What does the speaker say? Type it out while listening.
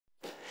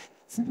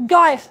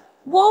Guys,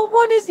 what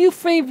one is your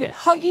favorite?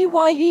 Huggy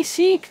Wuggy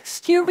Seek,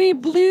 Stewie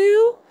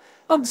Blue,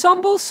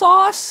 Zumbo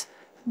Sauce,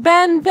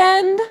 Ben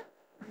Ben,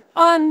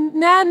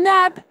 Nan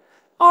Nab,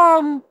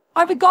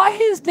 I forgot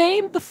his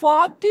name, the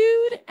frog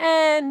dude,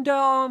 and,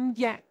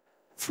 yeah.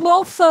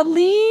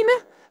 Flothaline,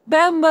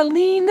 Ben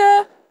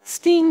Melina,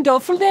 Steen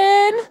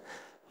Doflin,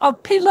 a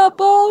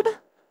Pillowboard,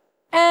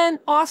 and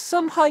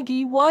Awesome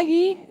Huggy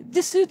Wuggy.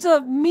 This is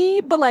a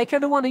me, but like, I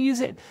don't want to use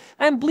it.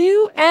 And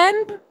Blue,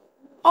 and,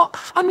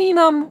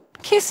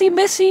 Kissy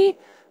Missy,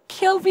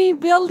 Kilby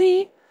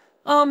Billy,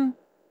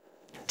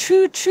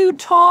 True True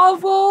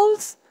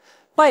Tarvels,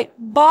 like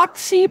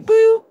Boxy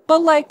Boo,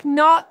 but like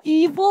not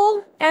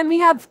evil. And we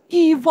have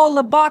Evil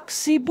the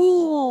Boxy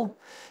Boo.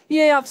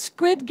 Yeah,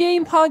 Squid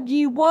Game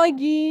Huggy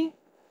Wuggy.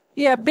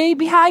 Yeah,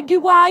 Baby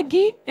Huggy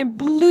Wuggy, and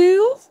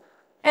Blue,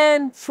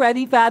 and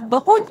Freddy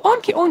Fazbear.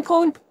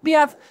 On. We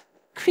have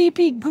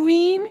Creepy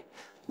Green.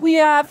 We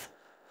have,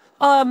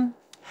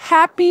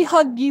 Happy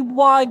Huggy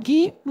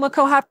Wuggy. Look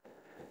how happy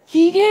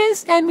he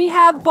is. And we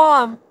have,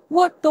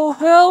 what the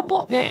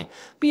hell?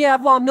 We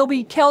have,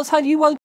 Nobody Kills Huggy Wuggy.